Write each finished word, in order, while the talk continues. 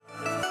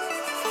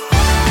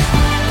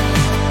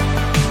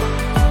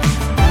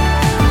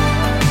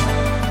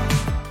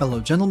Hello,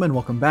 gentlemen.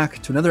 Welcome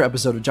back to another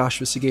episode of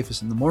Joshua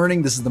Sigafus in the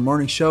Morning. This is the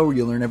morning show where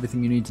you learn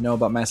everything you need to know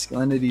about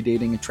masculinity,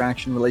 dating,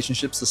 attraction,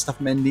 relationships, the stuff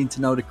men need to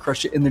know to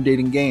crush it in their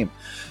dating game.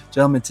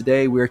 Gentlemen,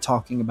 today we are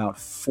talking about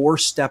 4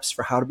 steps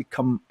for how to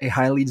become a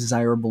highly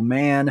desirable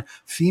man,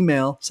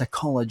 female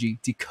psychology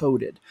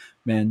decoded.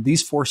 Man,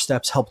 these 4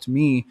 steps helped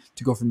me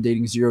to go from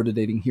dating zero to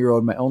dating hero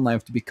in my own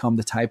life to become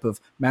the type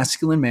of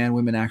masculine man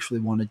women actually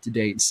wanted to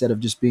date, instead of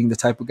just being the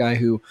type of guy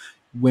who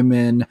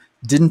women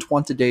didn't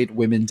want to date,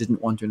 women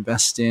didn't want to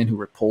invest in, who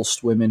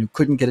repulsed women, who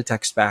couldn't get a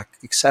text back,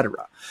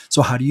 etc.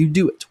 So how do you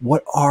do it?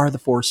 What are the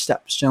 4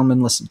 steps?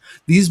 Gentlemen, listen,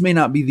 these may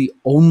not be the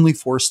only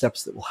 4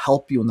 steps that will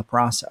help you in the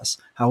process.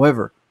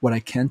 However, what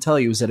I can tell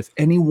you is that if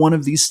any one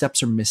of these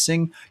steps are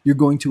missing, you're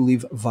going to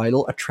leave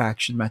vital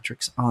attraction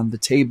metrics on the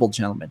table,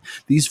 gentlemen.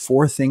 These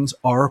 4 things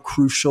are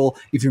crucial.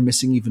 If you're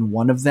missing even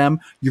one of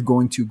them, you're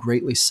going to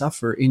greatly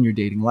suffer in your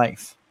dating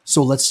life.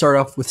 So let's start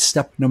off with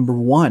step number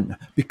 1.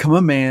 Become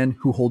a man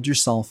who holds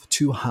yourself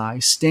to high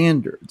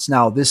standards.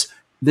 Now, this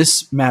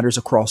matters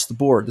across the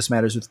board. This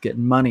matters with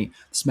getting money.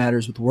 This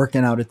matters with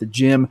working out at the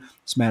gym.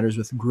 This matters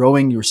with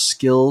growing your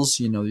skills,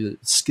 your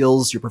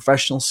skills, your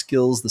professional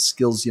skills, the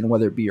skills,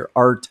 whether it be your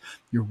art,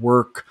 your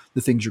work,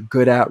 the things you're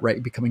good at,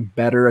 right? Becoming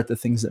better at the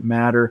things that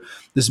matter.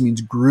 This means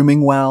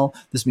grooming well.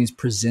 This means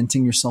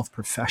presenting yourself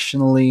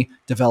professionally,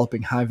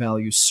 developing high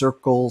value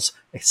circles,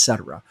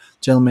 etc.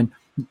 Gentlemen,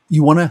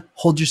 you want to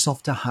hold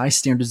yourself to high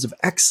standards of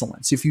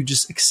excellence. If you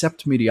just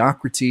accept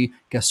mediocrity,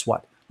 guess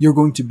what? You're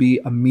going to be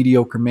a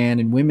mediocre man,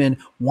 and women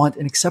want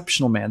an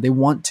exceptional man. They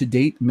want to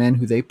date men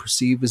who they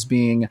perceive as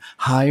being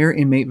higher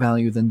in mate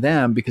value than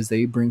them because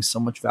they bring so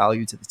much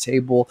value to the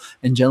table.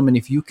 And gentlemen,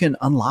 if you can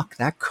unlock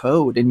that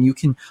code and you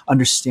can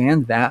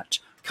understand that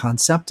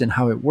concept and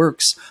how it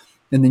works,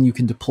 and then you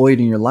can deploy it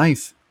in your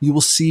life, you will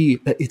see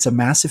that it's a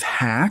massive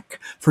hack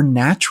for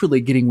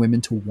naturally getting women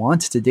to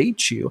want to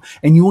date you.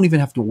 And you won't even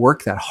have to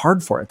work that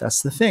hard for it.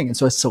 That's the thing. And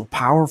so it's so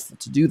powerful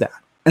to do that.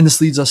 And this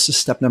leads us to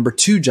step number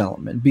 2,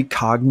 gentlemen. Be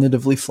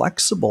cognitively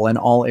flexible in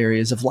all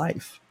areas of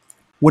life.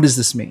 What does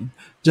this mean?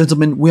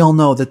 Gentlemen, we all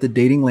know that the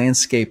dating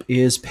landscape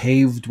is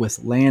paved with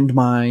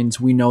landmines.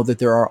 We know that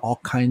there are all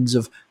kinds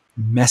of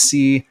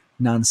messy,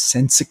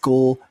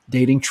 nonsensical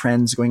dating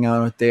trends going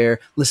on out there.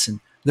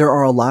 Listen, there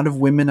are a lot of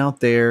women out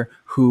there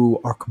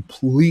who are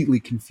completely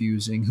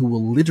confusing, who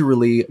will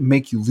literally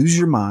make you lose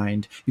your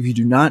mind if you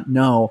do not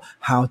know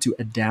how to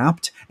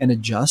adapt and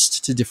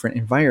adjust to different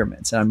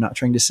environments. And I'm not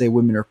trying to say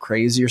women are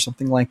crazy or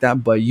something like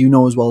that, but you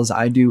know as well as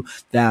I do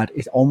that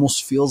it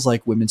almost feels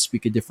like women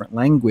speak a different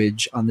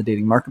language on the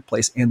dating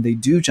marketplace, and they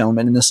do,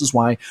 gentlemen. And this is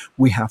why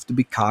we have to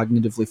be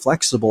cognitively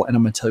flexible, and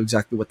I'm going to tell you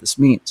exactly what this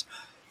means.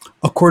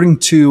 According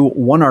to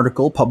one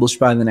article published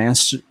by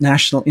the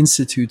National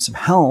Institutes of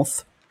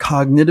Health,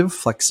 cognitive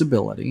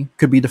flexibility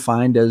could be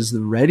defined as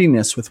the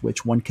readiness with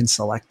which one can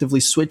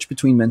selectively switch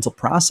between mental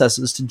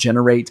processes to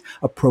generate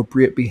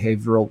appropriate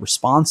behavioral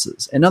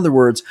responses. In other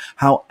words,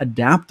 how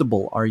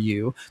adaptable are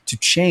you to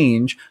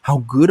change? How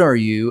good are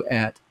you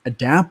at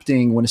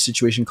adapting when a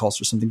situation calls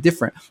for something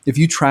different? If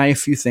you try a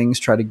few things,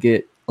 try to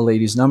get a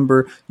lady's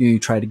number, you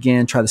try it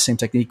again, try the same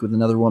technique with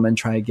another woman,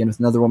 try again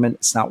with another woman,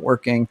 it's not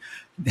working.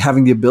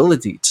 Having the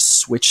ability to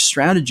switch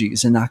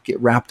strategies and not get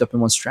wrapped up in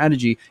one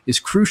strategy is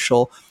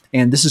crucial.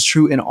 And this is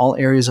true in all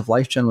areas of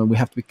life, gentlemen. We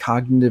have to be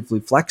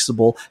cognitively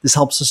flexible. This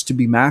helps us to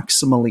be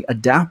maximally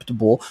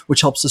adaptable,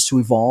 which helps us to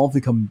evolve,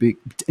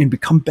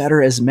 become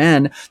better as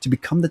men, to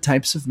become the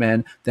types of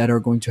men that are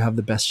going to have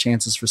the best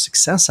chances for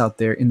success out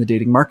there in the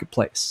dating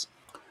marketplace.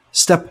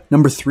 Step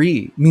number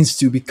 3 means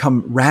to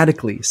become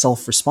radically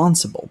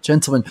self-responsible.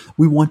 Gentlemen,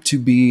 we want to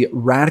be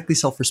radically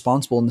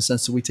self-responsible in the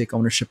sense that we take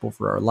ownership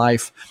over our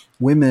life.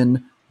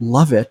 Women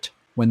love it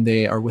when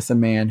they are with a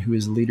man who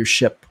is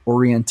leadership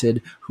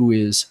oriented, who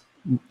is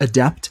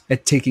adept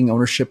at taking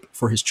ownership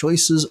for his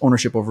choices,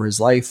 ownership over his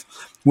life.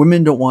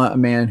 Women don't want a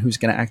man who's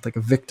going to act like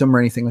a victim or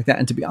anything like that.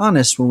 And to be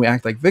honest, when we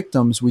act like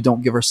victims, we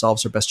don't give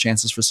ourselves our best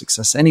chances for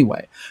success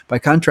anyway. By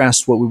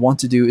contrast, what we want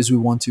to do is we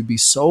want to be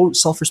so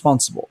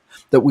self-responsible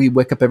that we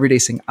wake up every day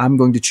saying, I'm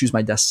going to choose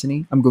my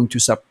destiny. I'm going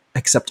to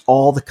accept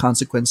all the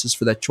consequences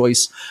for that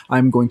choice.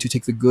 I'm going to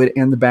take the good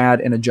and the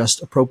bad and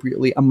adjust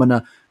appropriately. I'm going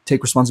to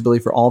take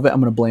responsibility for all of it. I'm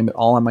going to blame it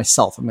all on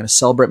myself. I'm going to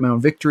celebrate my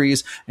own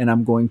victories, and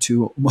I'm going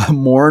to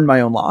mourn my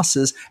own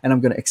losses, and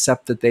I'm going to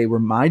accept that they were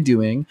my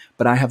doing,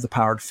 but I have the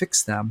power to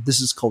fix them. This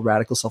is called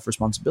radical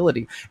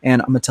self-responsibility.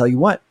 And I'm going to tell you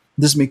what,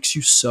 this makes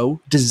you so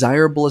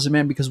desirable as a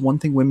man, because one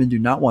thing women do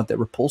not want that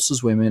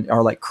repulses women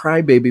are like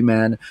crybaby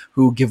men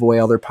who give away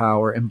all their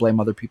power and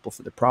blame other people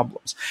for their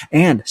problems.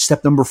 And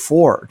step number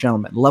 4,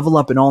 gentlemen, level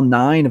up in all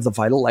 9 of the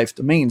vital life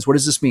domains. What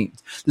does this mean?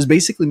 This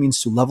basically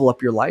means to level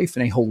up your life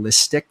in a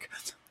holistic,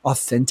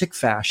 authentic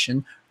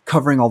fashion,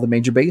 covering all the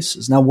major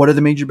bases. Now, what are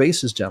the major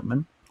bases,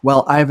 gentlemen?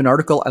 Well, I have an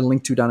article I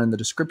linked to down in the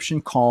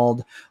description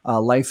called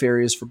Life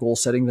Areas for Goal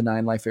Setting, the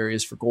 9 life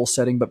areas for goal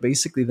setting. But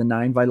basically, the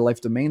 9 vital life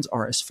domains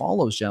are as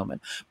follows,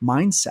 gentlemen.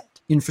 Mindset,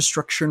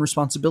 infrastructure and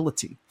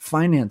responsibility,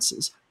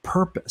 finances,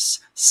 purpose,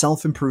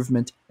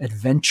 self-improvement,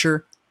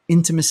 adventure,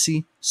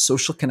 intimacy,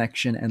 social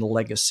connection, and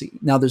legacy.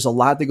 Now, there's a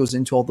lot that goes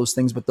into all those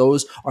things, but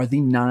those are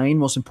the 9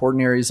 most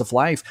important areas of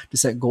life to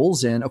set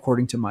goals in,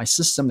 according to my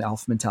system, the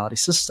Alpha Mentality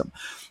System.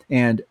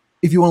 And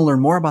if you want to learn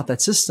more about that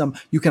system,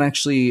 you can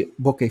actually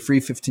book a free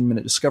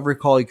 15-minute discovery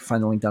call. You can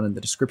find the link down in the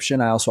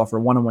description. I also offer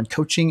one-on-one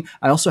coaching.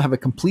 I also have a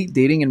complete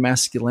dating and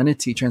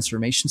masculinity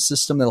transformation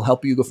system that'll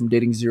help you go from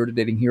dating zero to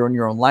dating hero in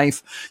your own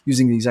life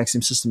using the exact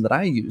same system that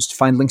I used.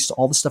 Find links to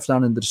all the stuff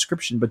down in the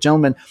description. But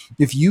gentlemen,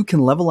 if you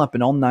can level up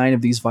in all 9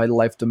 of these vital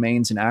life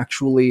domains and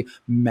actually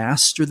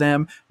master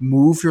them,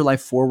 move your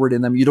life forward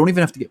in them, you don't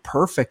even have to get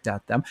perfect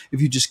at them. If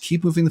you just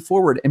keep moving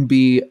forward and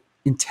be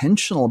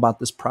intentional about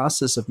this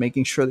process of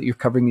making sure that you're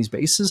covering these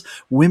bases,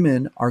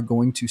 women are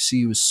going to see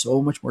you as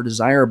so much more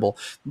desirable,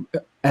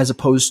 as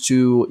opposed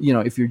to,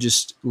 if you're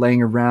just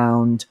laying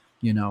around,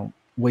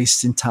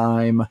 wasting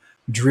time,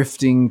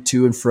 drifting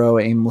to and fro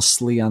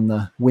aimlessly on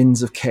the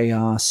winds of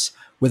chaos,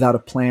 without a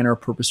plan or a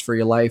purpose for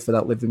your life,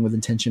 without living with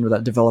intention,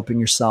 without developing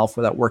yourself,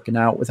 without working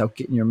out, without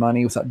getting your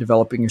money, without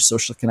developing your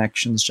social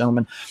connections.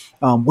 Gentlemen,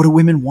 what do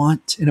women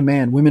want in a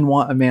man? Women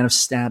want a man of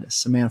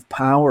status, a man of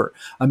power,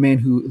 a man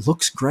who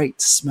looks great,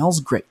 smells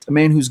great, a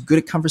man who's good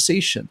at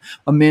conversation,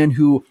 a man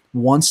who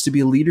wants to be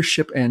a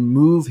leadership and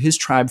move his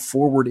tribe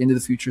forward into the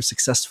future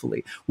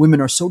successfully. Women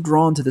are so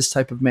drawn to this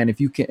type of man.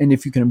 If you can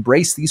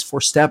embrace these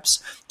 4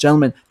 steps,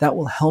 gentlemen, that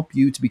will help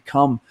you to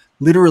become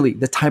literally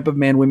the type of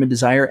man women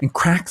desire and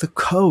crack the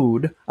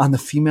code on the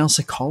female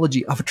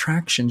psychology of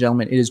attraction.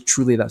 Gentlemen, it is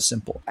truly that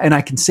simple. And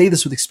I can say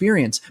this with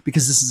experience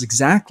because this is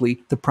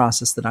exactly the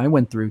process that I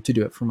went through to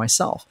do it for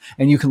myself.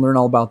 And you can learn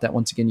all about that.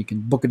 Once again, you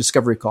can book a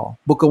discovery call,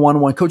 book a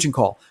one-on-one coaching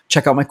call,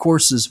 check out my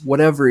courses,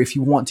 whatever, if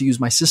you want to use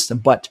my system.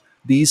 But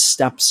these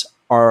steps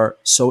are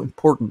so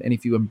important. And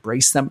if you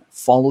embrace them,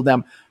 follow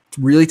them,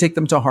 really take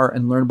them to heart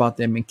and learn about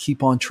them and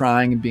keep on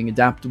trying and being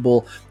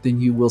adaptable, then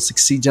you will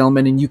succeed,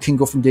 gentlemen. And you can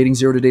go from dating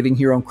zero to dating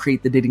hero and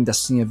create the dating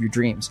destiny of your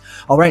dreams.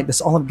 All right,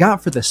 that's all I've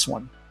got for this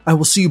one. I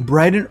will see you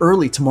bright and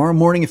early tomorrow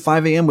morning at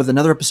 5 a.m. with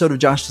another episode of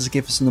Josh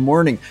Decoded in the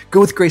Morning.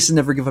 Go with grace and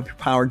never give up your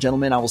power,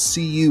 gentlemen. I will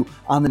see you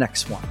on the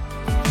next one.